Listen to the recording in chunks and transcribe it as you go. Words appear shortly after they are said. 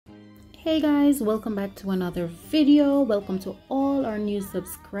Hey guys, welcome back to another video. Welcome to all our new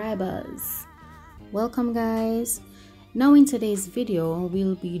subscribers. Welcome guys. Now in today's video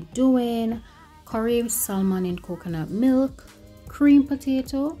we'll be doing curry salmon in coconut milk, cream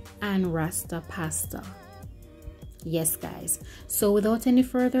potato and rasta pasta. Yes guys, so without any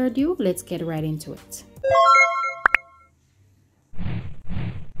further ado, let's get right into it.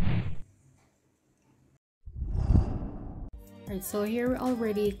 Right, so here we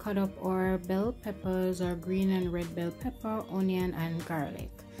already cut up our bell peppers, our green and red bell pepper, onion and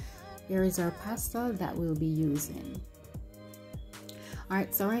garlic. Here is our pasta that we'll be using.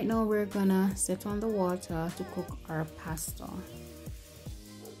 Alright, so right now we're gonna set on the water to cook our pasta.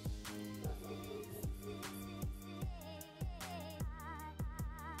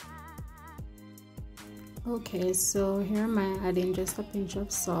 Okay, so here am I adding just a pinch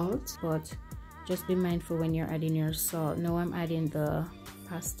of salt, but just be mindful when you're adding your salt. Now I'm adding the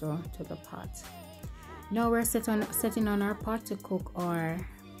pasta to the pot. Now we're setting on our pot to cook our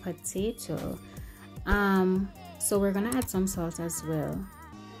potato. So we're gonna add some salt as well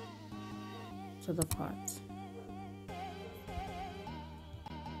to the pot.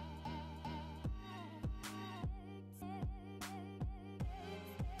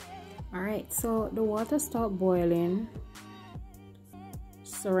 Alright, so the water stopped boiling.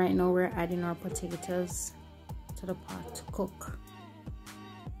 So right now we're adding our potatoes to the pot to cook.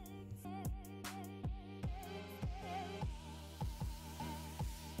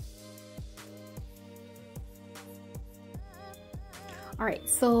 Alright,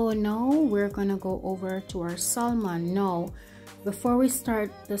 so now we're gonna go over to our salmon. Now, before we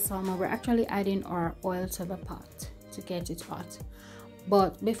start the salmon, we're actually adding our oil to the pot to get it hot.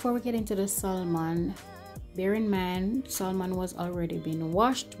 But before we get into the salmon, bear in mind, salmon was already been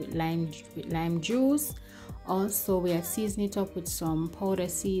washed with lime juice. Also, we have seasoned it up with some powder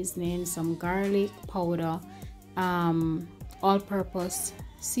seasoning, some garlic powder, all-purpose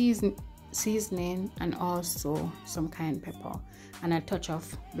seasoning, and also some cayenne pepper and a touch of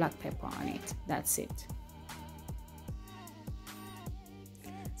black pepper on it. That's it.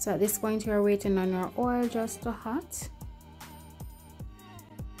 So at this point, you're waiting on your oil just to hot.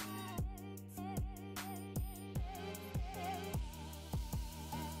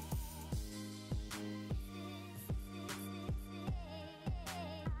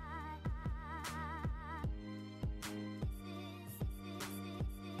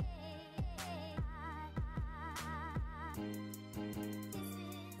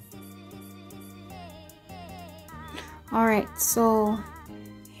 Alright, so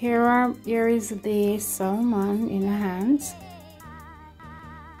here is the salmon in the hands.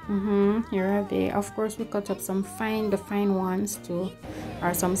 Here are they. Of course, we cut up the fine ones too,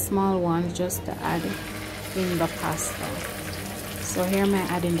 or some small ones just to add in the pasta. So here am I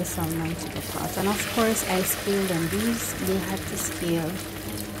adding the salmon to the pot, and of course I scaled them. These they had to scale,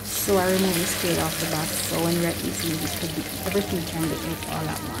 so I removed the scale off the back. So when you're eating, everything can be eaten all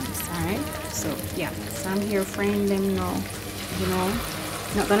at once. Alright, so yeah, so I'm here frying them now. You know,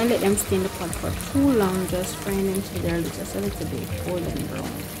 not gonna let them stay in the pot for too long, just frying them till they're just a little bit golden brown,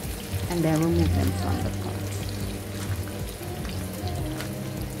 and then remove them from the pot.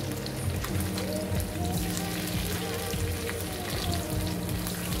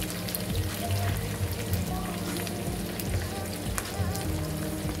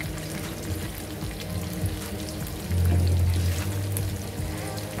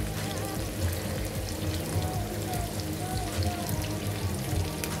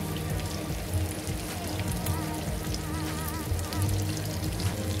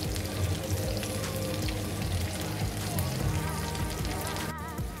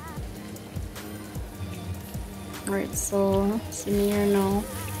 Right, so see me here now.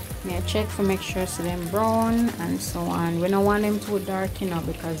 May I check to make sure so them brown and so on. We don't want them too dark, you know,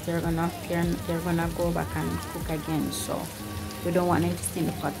 because they're gonna go back and cook again. So we don't want them to stay in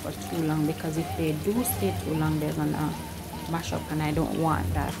the pot for too long, because if they do stay too long, they're gonna mash up, and I don't want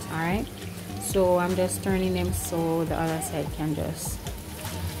that. All right, so I'm just turning them so the other side can just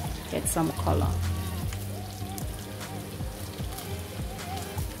get some color.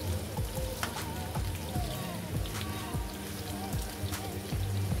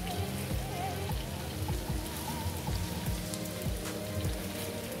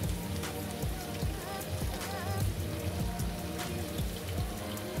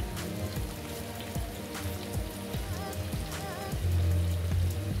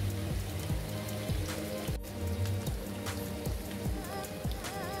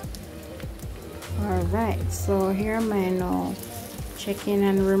 Alright, so here am I now checking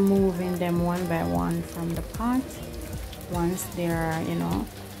and removing them one by one from the pot once they're, you know,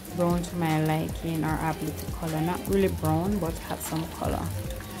 brown to my liking, or have little color, not really brown but have some color,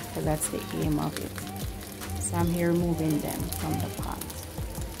 so that's the aim of it. So I'm here removing them from the pot.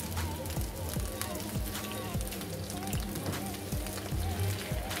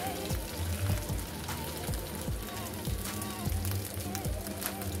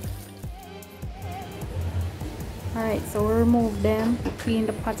 Alright, so we remove them, clean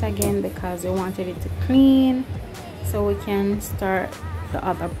the pot again because we wanted it to clean, so we can start the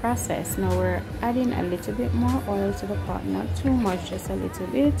other process. Now we're adding a little bit more oil to the pot, not too much, just a little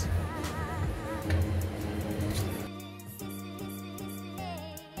bit.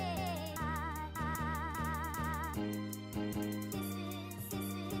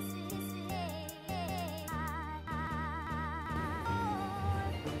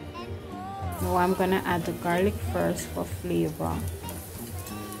 Now I'm gonna add the garlic first for flavor.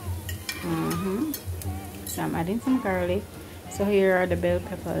 So I'm adding some garlic. So here are the bell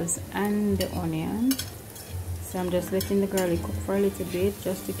peppers and the onion. So I'm just letting the garlic cook for a little bit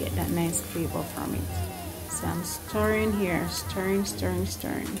just to get that nice flavor from it. So I'm stirring here, stirring,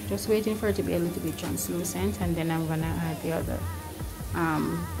 just waiting for it to be a little bit translucent, and then I'm gonna add the other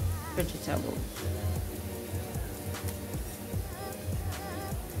vegetable.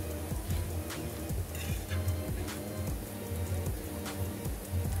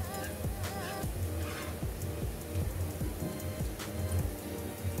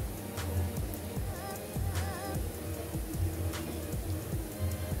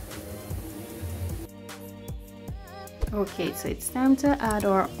 Okay, so it's time to add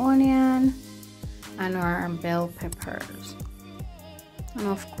our onion and our bell peppers, and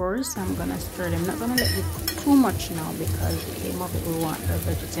of course I'm gonna stir them. Not gonna let it cook too much now because the aim of it, we want the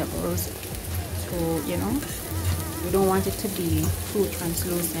vegetables to, you know, we don't want it to be too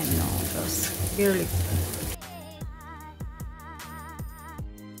translucent now, just barely.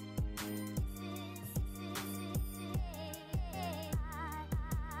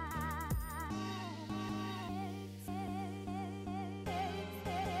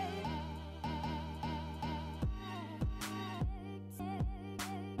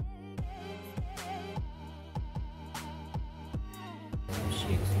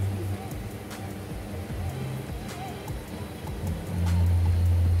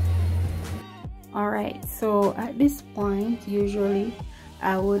 Alright, so at this point usually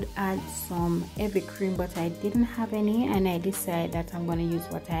I would add some heavy cream, but I didn't have any and I decided that I'm going to use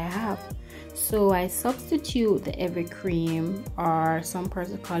what I have. So I substitute the heavy cream, or some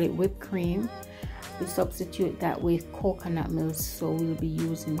person call it whipped cream. We substitute that with coconut milk, so we'll be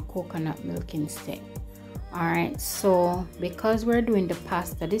using coconut milk instead. Alright, so because we're doing the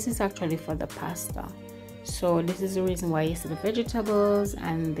pasta, this is actually for the pasta, so this is the reason why you see the vegetables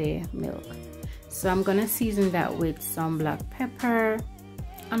and the milk. So I'm gonna season that with some black pepper,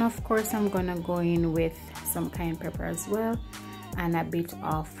 and of course I'm gonna go in with some cayenne pepper as well, and a bit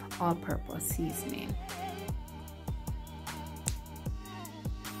of all-purpose seasoning.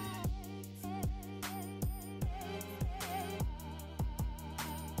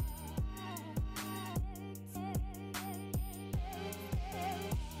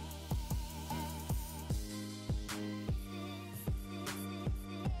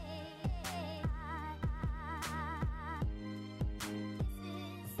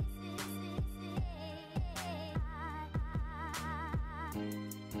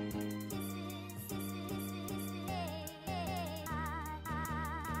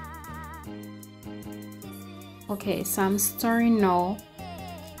 Okay, so I'm stirring now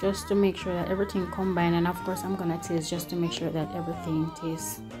just to make sure that everything combined, and of course I'm gonna taste just to make sure that everything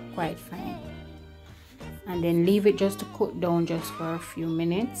tastes quite fine, and then leave it just to cook down just for a few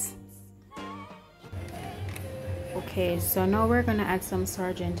minutes. Okay, so now we're gonna add some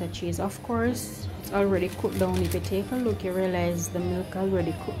Sargento cheese. Of course it's already cooked down. If you take a look, you realize the milk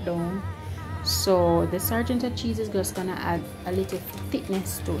already cooked down, so the Sargento cheese is just gonna add a little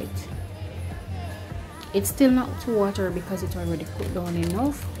thickness to it. It's still not too watery because it's already cooked down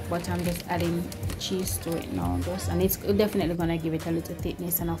enough, but I'm just adding cheese to it now, and it's definitely gonna give it a little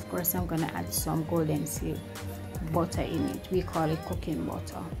thickness. And of course I'm gonna add some golden seal butter in it. We call it cooking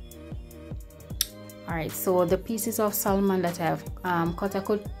butter. Alright, so the pieces of salmon that I've cut, I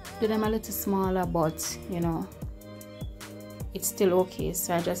could do them a little smaller, but you know, it's still okay.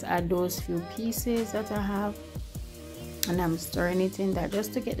 So I just add those few pieces that I have, and I'm stirring it in there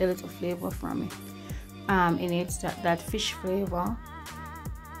just to get a little flavor from it. In it, that fish flavor.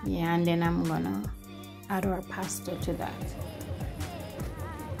 Yeah, and then I'm gonna add our pasta to that.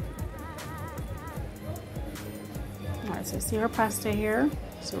 Alright, so see our pasta here,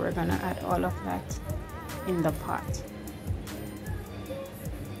 so we're gonna add all of that in the pot.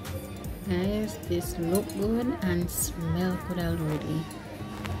 guys, this look good and smell good already.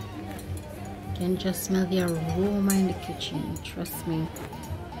 You can just smell the aroma in the kitchen, trust me.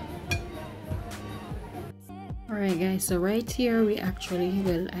 Alright guys, so right here I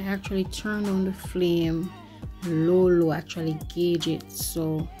actually turned on the flame low, actually gauge it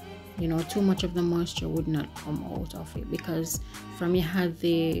so you know too much of the moisture would not come out of it, because from you have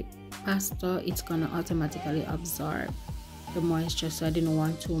the pasta, it's gonna automatically absorb the moisture, so I didn't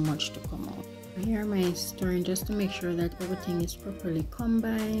want too much to come out. Here am I stirring just to make sure that everything is properly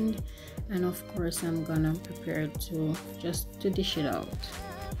combined, and of course I'm gonna prepare to dish it out.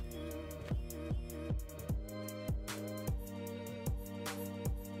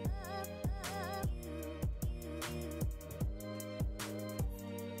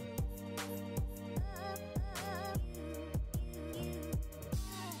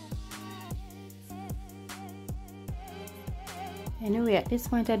 Anyway, at this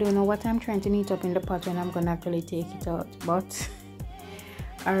point I don't know what I'm trying to neat up in the pot when I'm gonna actually take it out, but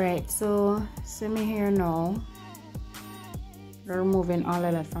alright, so see me here now, removing all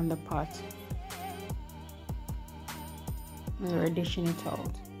of that from the pot. We're dishing it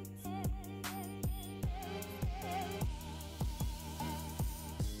out.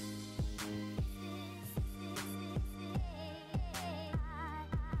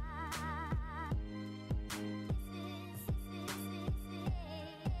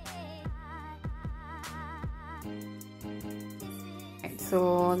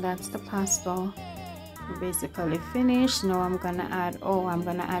 So that's the pasta basically finished. Now I'm gonna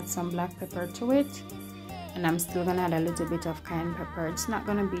add some black pepper to it, and I'm still gonna add a little bit of cayenne pepper. It's not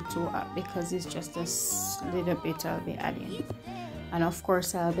gonna be too hot because it's just a little bit I'll be adding, and of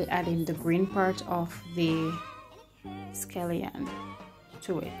course I'll be adding the green part of the scallion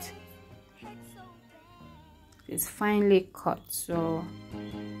to it. It's finely cut, so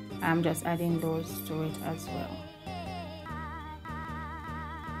I'm just adding those to it as well.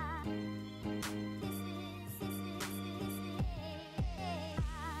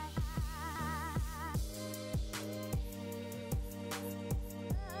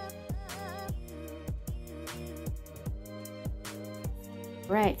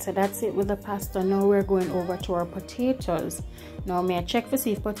 Right, so that's it with the pasta. Now we're going over to our potatoes. Now may I check to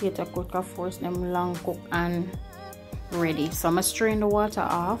see if potato cook, of course them long cook and ready. So I'm gonna strain the water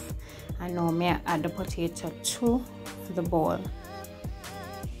off, and now may I add the potato to the bowl.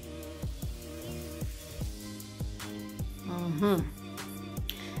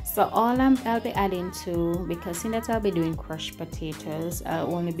 So all I'll be adding to, because since that I'll be doing crushed potatoes,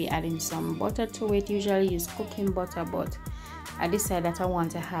 I'll only be adding some butter to it. Usually use cooking butter, but I decided that I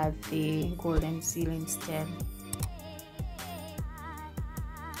want to have the golden seal instead.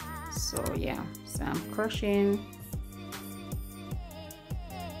 So yeah, so I'm crushing.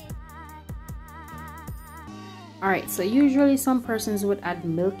 Alright, so usually some persons would add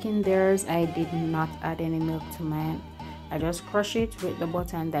milk in theirs. I did not add any milk to mine. I just crush it with the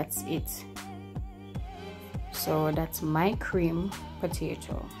butter and that's it. So that's my cream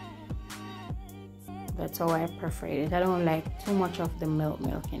potato. That's how I prefer it. I don't like too much of the milk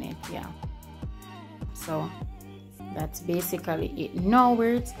in it. Yeah, so that's basically it. Now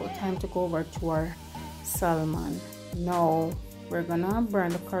it's time to go over to our salmon. Now we're gonna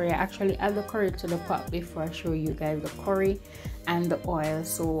burn the curry. I actually add the curry to the pot before I show you guys the curry and the oil.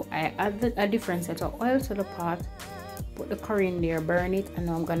 So I add a different set of oil to the pot, put the curry in there, burn it, and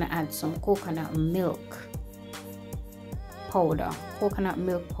now I'm gonna add some coconut milk powder.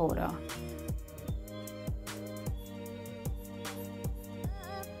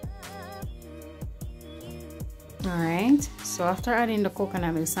 Alright, so after adding the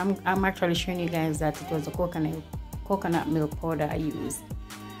coconut milk, so I'm actually showing you guys that it was the coconut milk powder I used.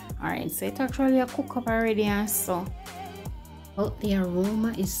 Alright, so it actually cook up already, and so well, the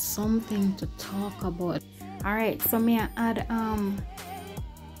aroma is something to talk about. Alright, so may I add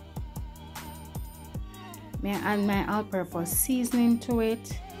my all-purpose seasoning to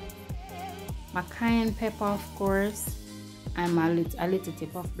it, my cayenne pepper of course, and a little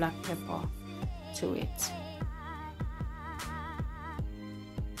tip of black pepper to it.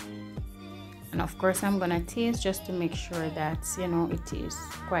 And of course I'm gonna taste just to make sure that you know it is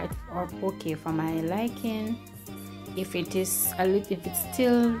quite okay for my liking. If it's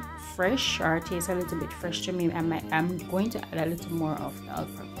still fresh or tastes a little bit fresh to me, I'm going to add a little more of the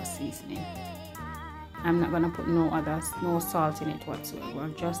all-purpose seasoning. I'm not gonna put no salt in it whatsoever,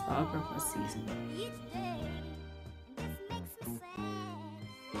 just the all-purpose seasoning.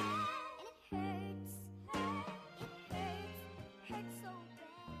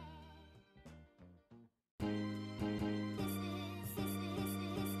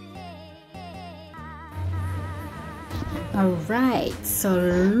 Alright, so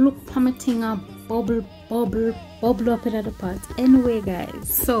look how my thing a bubble up in the pot. Anyway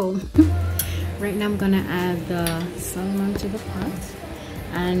guys, so right now I'm gonna add the salmon to the pot,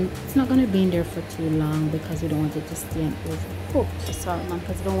 and it's not gonna be in there for too long because we don't want it to stay and overcook the salmon,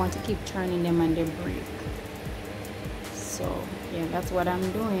 because we don't want to keep turning them and they break. So yeah, that's what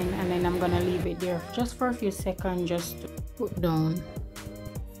I'm doing, and then I'm gonna leave it there just for a few seconds just to put down.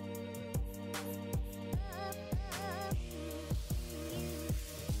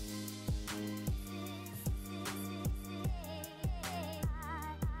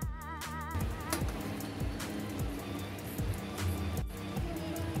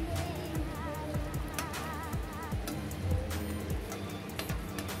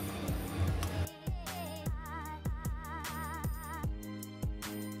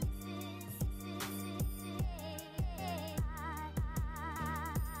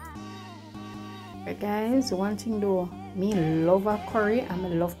 But guys, one thing though, me love a curry and I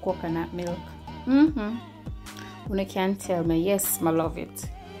love coconut milk. When you can tell me, yes, I love it.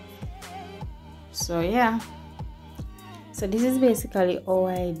 So yeah, so this is basically how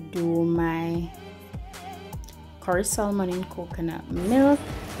I do my curry salmon in coconut milk,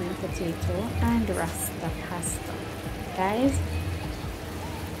 green potato, and rasta pasta. Guys,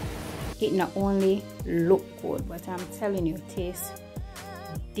 it not only look good, but I'm telling you, it tastes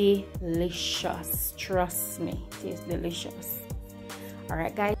delicious. Trust me, it tastes delicious. All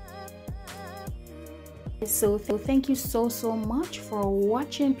right guys, so thank you so much for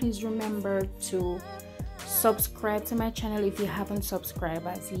watching. Please remember to subscribe to my channel if you haven't subscribed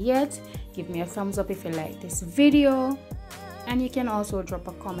as yet. Give me a thumbs up if you like this video, and you can also drop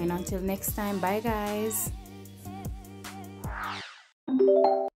a comment. Until next time, bye guys.